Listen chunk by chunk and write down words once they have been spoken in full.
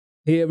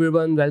Hey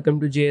everyone, welcome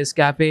to JS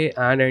Cafe,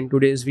 and in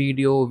today's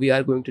video we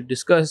are going to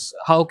discuss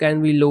how can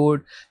we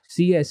load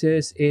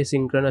CSS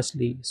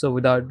asynchronously. So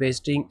without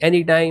wasting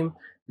any time,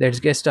 let's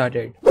get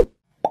started.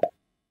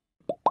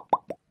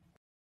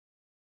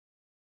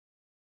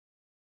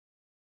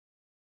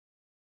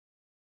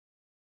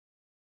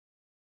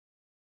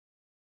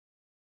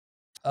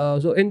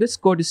 So in this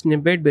code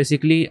snippet,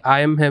 basically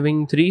I am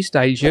having three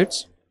style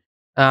sheets,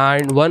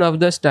 and one of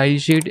the style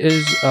sheet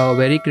is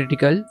very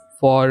critical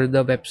for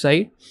the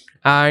website,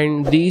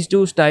 and these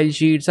two style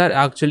sheets are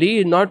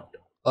actually not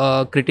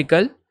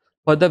critical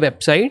for the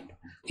website.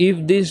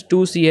 If these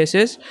two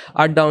css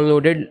are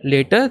downloaded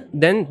later,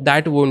 then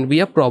that won't be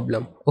a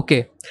problem,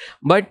 okay.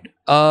 But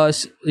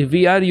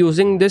we are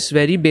using this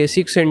very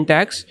basic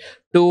syntax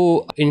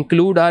to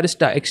include our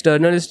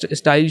external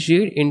style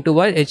sheet into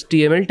our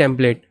html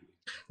template.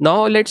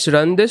 Now let's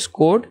run this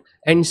code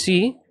and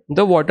see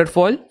the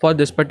waterfall for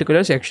this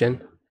particular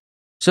section.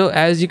 So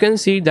as you can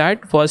see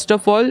that first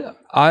of all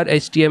our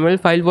HTML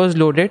file was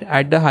loaded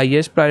at the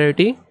highest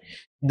priority,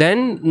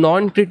 then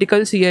non-critical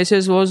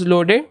CSS was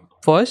loaded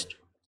first,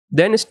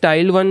 then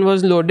style one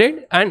was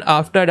loaded, and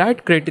after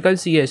that critical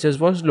CSS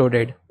was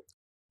loaded.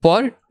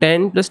 For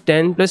 10 plus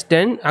 10 plus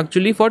 10,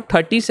 actually for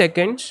 30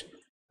 seconds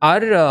our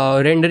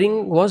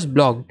rendering was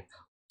blocked.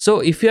 So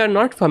if you are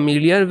not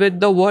familiar with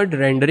the word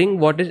rendering,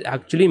 what it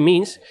actually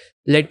means,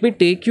 let me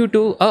take you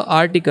to a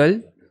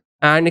article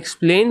and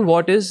explain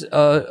what is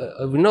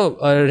a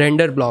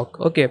render block.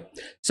 Okay,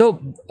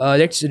 so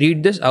let's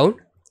read this out.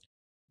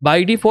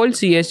 By default,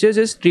 CSS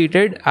is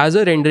treated as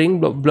a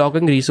rendering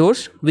blocking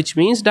resource, which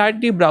means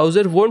that the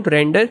browser won't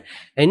render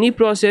any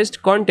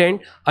processed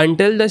content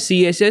until the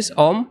CSS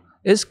OM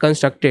is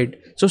constructed.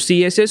 So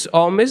CSS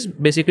OM is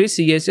basically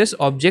CSS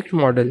object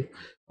model.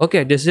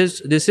 Okay, this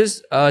is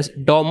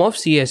DOM of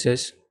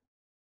CSS.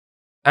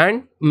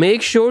 And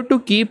make sure to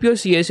keep your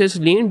CSS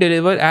lean,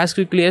 deliver as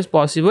quickly as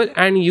possible,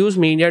 and use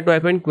media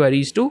type and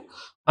queries to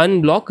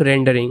unblock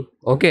rendering.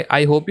 Okay,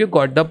 I hope you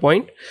got the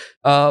point.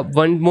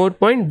 One more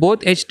point, both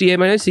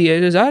HTML and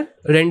CSS are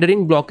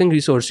rendering blocking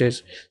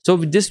resources. So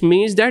this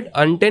means that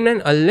until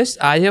and unless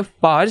I have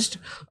parsed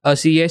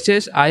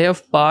CSS, I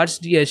have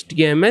parsed the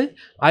HTML,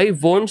 I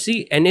won't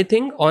see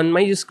anything on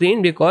my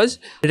screen because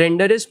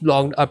render is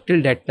blocked up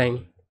till that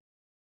time.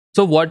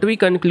 So what we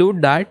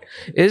conclude that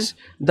is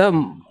the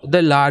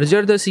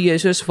larger the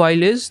css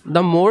file is,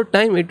 the more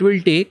time it will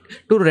take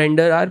to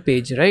render our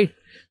page, right?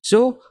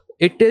 So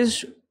it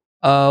is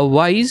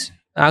wise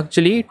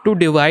actually to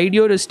divide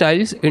your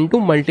styles into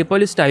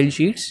multiple style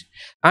sheets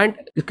and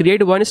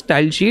create one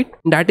style sheet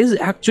that is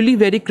actually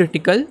very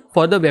critical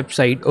for the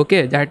website.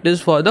 Okay, that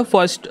is for the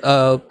first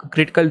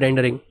critical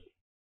rendering.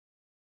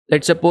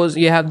 Let's suppose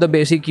you have the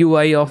basic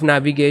UI of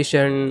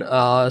navigation,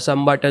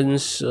 some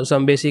buttons,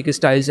 some basic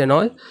styles and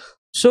all.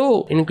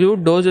 So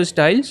include those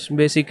styles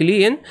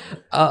basically in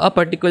a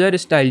particular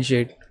style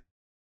sheet.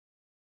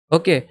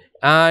 Okay,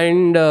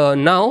 and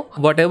now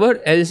whatever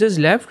else is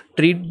left,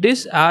 treat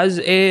this as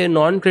a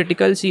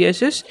non-critical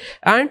css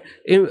and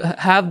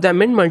have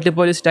them in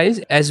multiple styles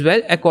as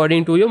well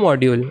according to your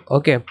module.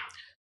 Okay,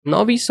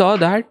 now we saw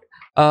that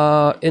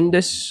in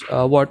this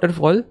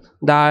waterfall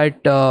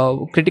that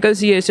critical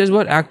css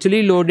were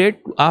actually loaded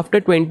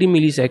after 20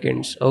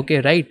 milliseconds, okay,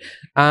 right?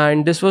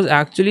 And this was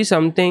actually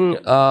something,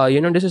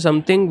 this is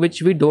something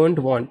which we don't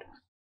want.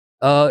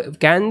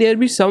 Can there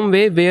be some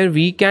way where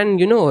we can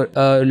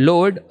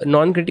load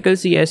non-critical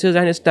css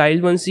and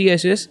style one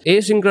css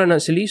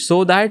asynchronously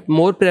so that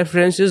more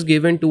preference is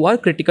given to our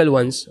critical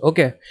ones?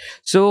 Okay,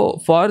 so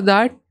for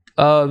that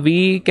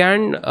we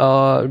can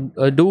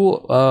do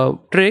a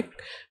trick.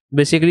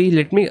 Basically,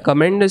 let me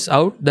comment this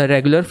out, the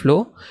regular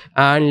flow,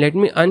 and let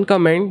me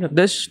uncomment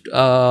this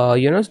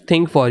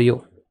thing for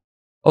you.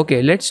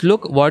 Okay, let's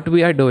look what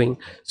we are doing.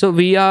 So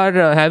we are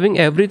having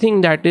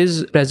everything that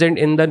is present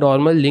in the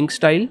normal link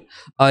style,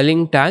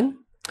 link tag,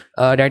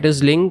 that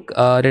is link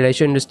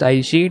relation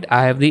style sheet.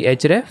 I have the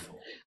href,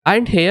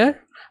 and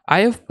here I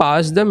have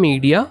passed the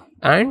media,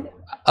 and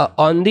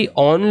on the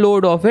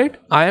onload of it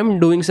I am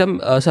doing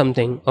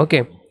something.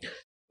 Okay,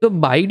 so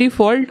by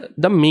default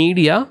the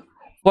media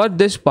for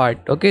this part,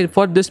 okay,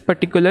 for this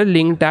particular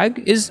link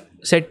tag is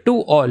set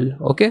to all,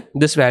 okay,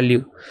 this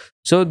value.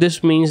 So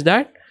this means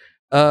that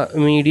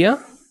media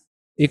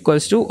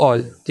equals to all.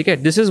 Okay,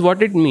 this is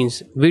what it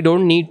means. We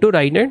don't need to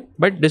write it,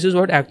 but this is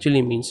what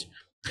actually means.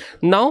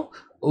 Now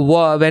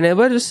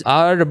whenever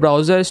our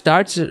browser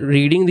starts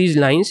reading these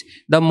lines,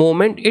 the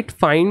moment it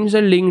finds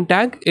a link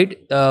tag,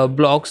 it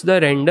blocks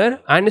the render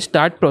and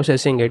start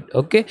processing it.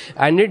 Okay,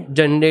 and it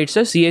generates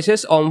a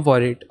css om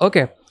for it.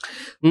 Okay,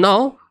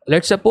 now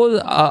let's suppose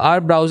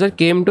our browser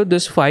came to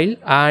this file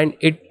and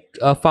it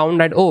found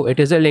that, oh, it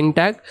is a link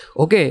tag.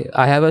 Okay,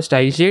 I have a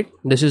style sheet,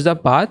 this is the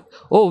path.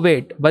 Oh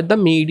wait, but the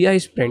media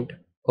is print.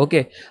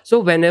 Okay, so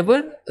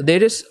whenever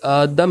there is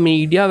the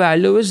media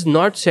value is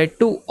not set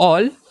to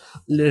all,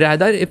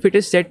 rather if it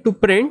is set to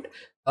print,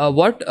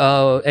 what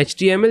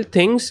HTML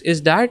thinks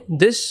is that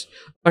this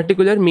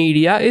particular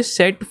media is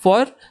set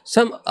for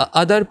some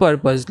other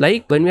purpose,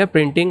 like when we are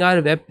printing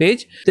our web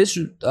page, this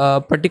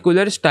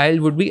particular style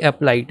would be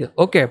applied.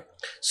 Okay,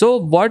 so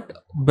what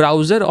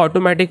browser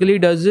automatically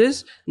does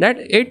is that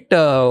it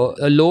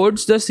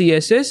loads the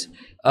css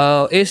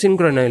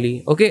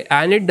asynchronously, okay,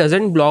 and it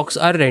doesn't blocks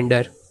our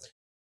render.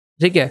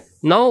 Okay,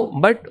 now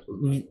but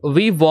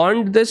we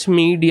want this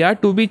media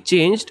to be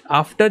changed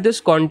after this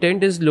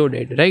content is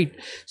loaded, right?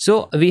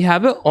 So we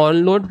have a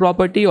onload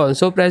property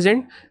also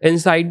present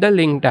inside the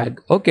link tag.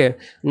 Okay,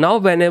 now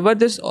whenever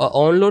this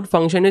onload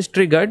function is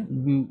triggered,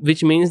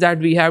 which means that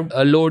we have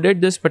loaded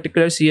this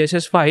particular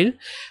css file,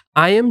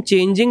 I am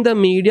changing the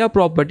media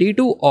property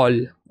to all.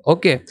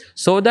 Okay,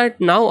 so that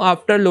now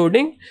after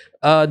loading,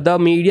 the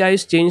media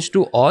is changed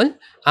to all,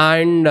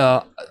 and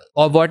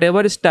or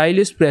whatever style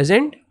is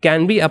present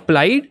can be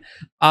applied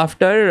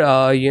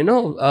after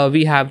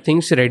we have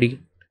things ready.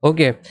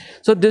 Okay,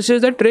 so this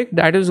is the trick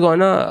that is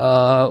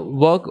gonna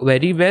work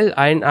very well,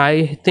 and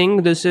I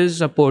think this is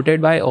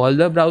supported by all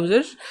the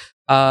browsers.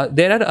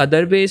 There are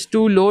other ways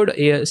to load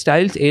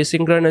styles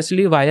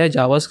asynchronously via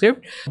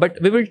JavaScript, but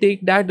we will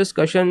take that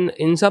discussion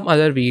in some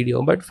other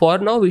video. But for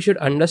now, we should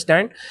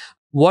understand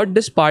what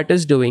this part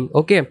is doing.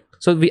 Okay,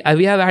 so we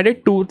have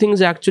added two things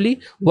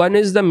actually. One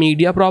is the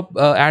media prop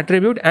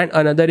attribute, and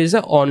another is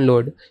a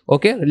onload.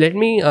 Okay, let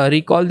me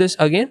recall this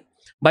again.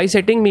 By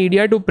setting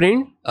media to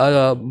print,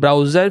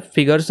 browser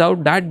figures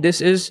out that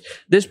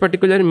this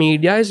particular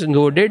media is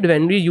loaded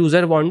when we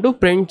user want to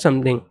print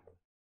something.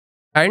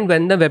 And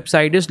when the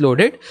website is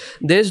loaded,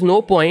 there's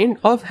no point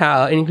of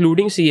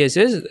including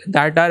css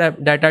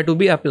that are to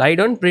be applied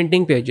on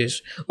printing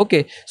pages.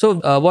 Okay,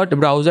 so what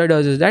browser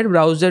does is that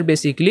browser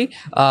basically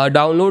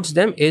downloads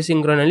them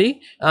asynchronously,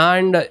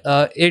 and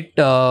it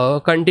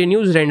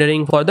continues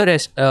rendering for the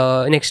rest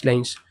next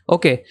lines.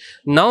 Okay,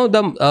 now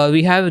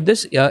we have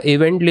this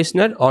event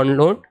listener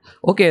onload.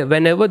 Okay,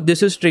 whenever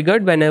this is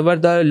triggered, whenever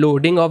the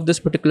loading of this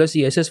particular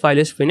css file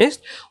is finished,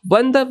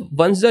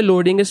 once the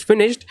loading is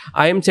finished,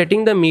 I am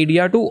setting the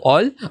media to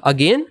all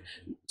again,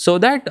 so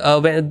that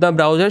when the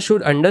browser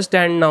should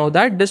understand now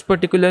that this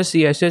particular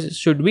css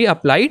should be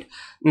applied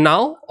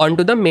now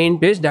onto the main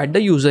page that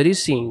the user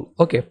is seeing.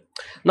 Okay,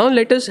 now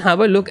let us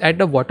have a look at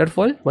the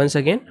waterfall once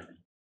again.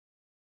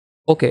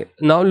 Okay,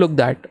 now look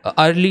that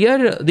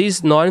earlier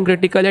these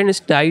non-critical and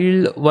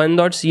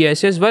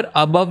style1.css were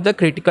above the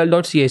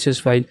critical.css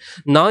file.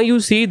 Now you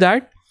see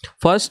that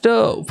first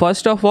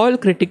of all,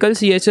 critical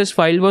css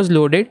file was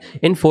loaded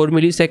in 4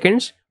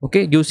 milliseconds.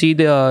 Okay, you see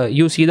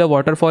the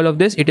waterfall of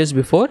this, it is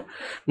before.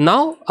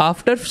 Now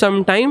after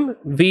some time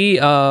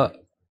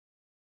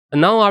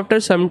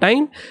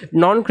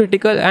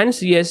non-critical and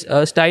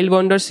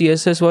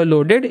style1.css were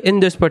loaded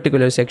in this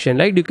particular section.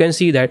 Right, you can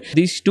see that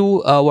these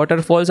two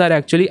waterfalls are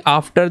actually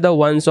after the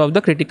ones of the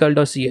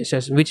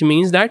critical.css, which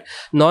means that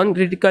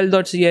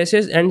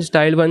non-critical.css and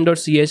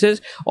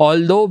style1.css,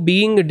 although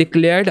being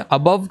declared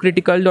above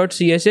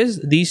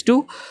critical.css, these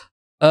two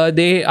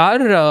they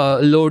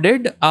are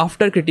loaded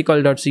after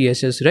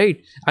critical.css, right?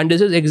 And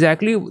this is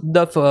exactly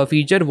the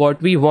feature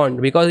what we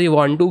want, because we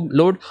want to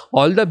load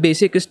all the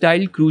basic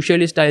style,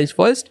 crucial styles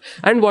first,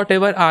 and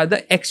whatever are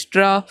the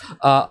extra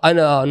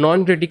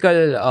non-critical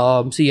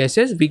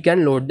css, we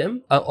can load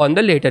them on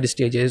the later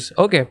stages.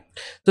 Okay,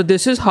 so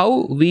this is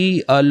how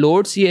we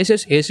load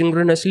css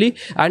asynchronously,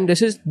 and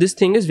this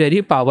thing is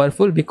very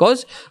powerful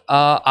because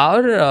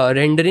our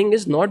rendering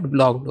is not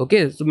blocked.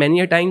 Okay, so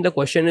many a time the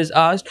question is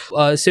asked,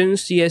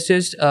 since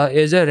css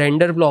is a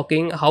render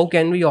blocking, how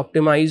can we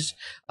optimize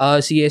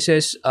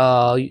css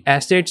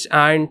assets,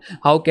 and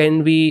how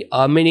can we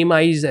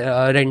minimize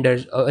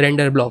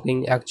render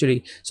blocking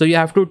actually? So you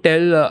have to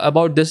tell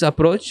about this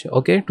approach,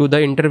 okay, to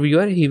the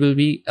interviewer. He will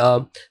be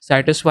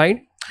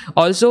satisfied.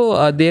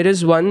 Also there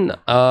is one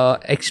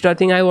extra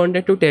thing I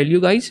wanted to tell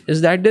you guys,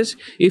 is that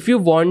if you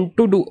want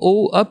to do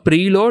a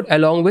preload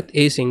along with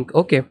async,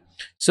 okay,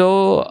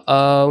 so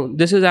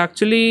this is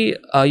actually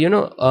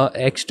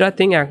extra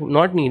thing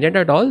not needed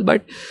at all.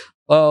 But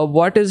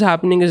what is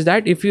happening is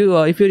that if you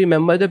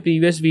remember the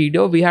previous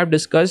video, we have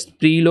discussed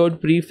preload,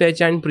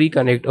 prefetch and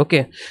preconnect.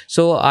 Okay,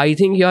 so I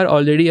think you are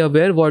already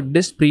aware what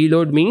this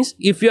preload means.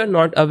 If you are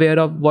not aware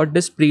of what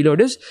this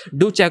preload is,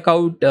 do check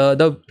out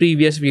the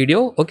previous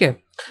video. Okay,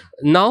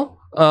 now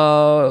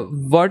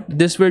what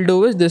this will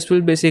do is this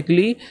will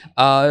basically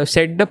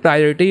set the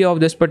priority of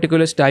this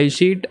particular style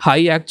sheet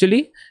high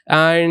actually.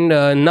 And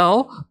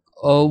now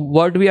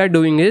what we are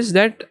doing is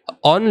that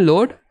on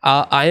load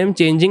I am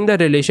changing the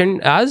relation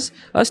as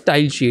a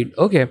style sheet.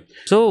 Okay,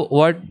 so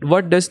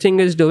what this thing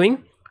is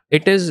doing,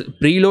 it is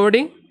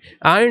preloading,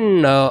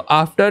 and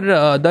after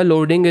the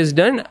loading is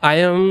done, I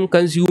am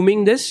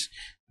consuming this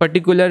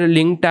particular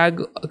link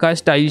tag ka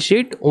style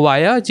sheet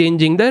via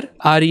changing the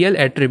rel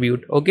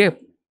attribute. Okay,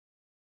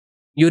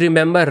 You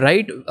remember,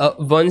 right?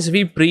 Once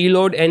we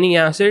preload any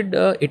asset,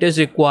 it is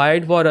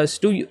required for us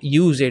to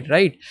use it,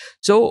 right?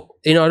 So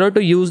in order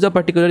to use the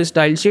particular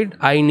style sheet,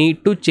 I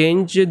need to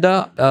change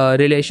the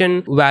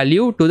relation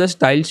value to the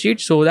style sheet,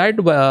 so that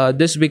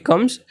this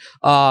becomes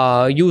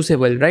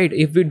usable, right?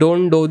 If we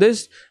don't do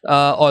this,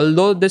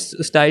 although this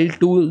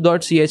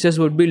style2.css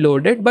would be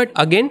loaded, but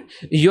again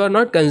you are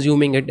not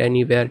consuming it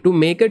anywhere. To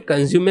make it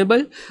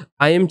consumable,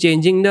 I am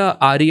changing the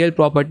rel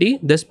property,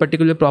 this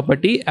particular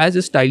property, as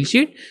a style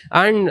sheet,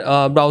 and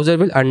browser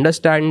will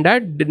understand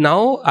that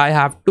now I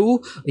have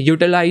to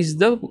utilize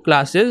the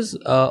classes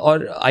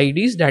or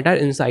IDs that are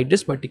inside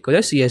this particular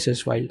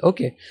CSS file.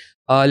 Okay,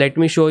 let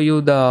me show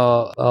you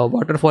the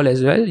waterfall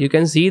as well. You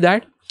can see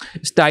that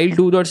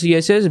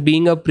style2.css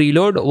being a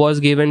preload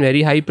was given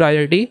very high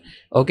priority.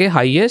 Okay,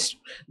 highest.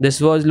 This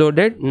was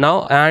loaded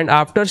now, and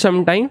after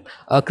some time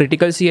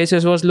critical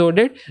CSS was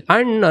loaded,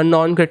 and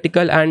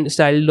non-critical and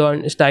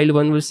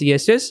style1 with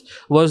CSS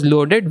was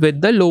loaded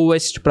with the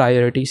lowest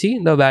priority. See,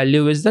 the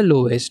value is the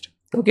lowest.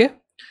 Okay,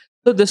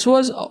 so this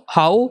was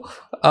how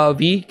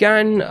we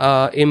can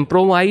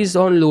improvise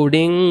on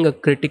loading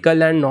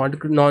critical and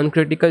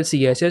non-critical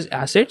CSS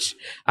assets.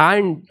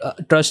 And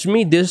trust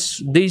me,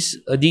 these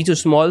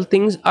small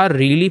things are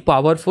really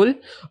powerful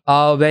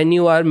when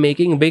you are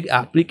making big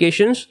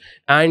applications,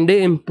 and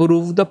they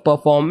improve the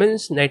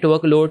performance,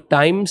 network load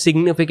time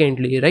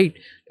significantly, right?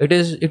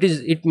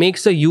 It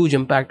makes a huge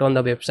impact on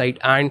the website.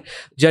 And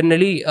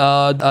generally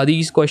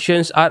these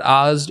questions are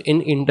asked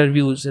in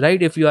interviews,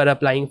 right? If you are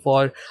applying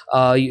for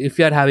if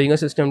you are having a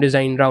system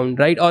design round,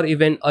 right, or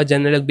even a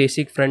general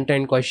basic front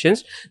end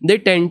questions, they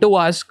tend to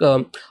ask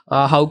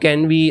how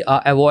can we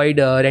avoid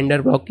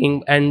render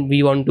blocking, and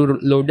we want to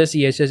load the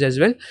CSS as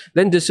well.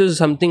 Then this is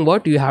something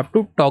what you have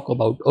to talk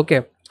about.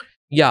 Okay,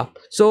 yeah.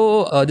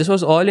 So this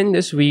was all in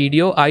this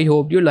video. I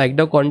hope you like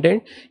the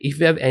content. If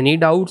you have any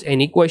doubts,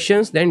 any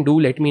questions, then do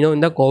let me know in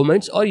the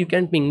comments, or you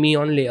can ping me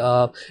on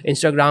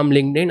Instagram,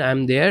 LinkedIn.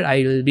 I'm there.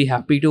 I will be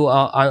happy to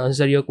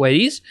answer your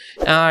queries.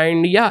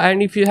 And yeah,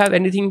 and if you have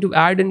anything to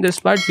add in this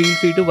part, feel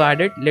free to add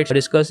it. Let's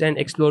discuss and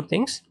explore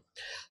things.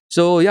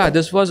 So yeah,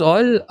 this was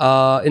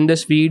all in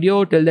this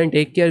video. Till then,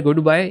 take care.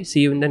 Goodbye.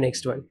 See you in the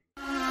next one.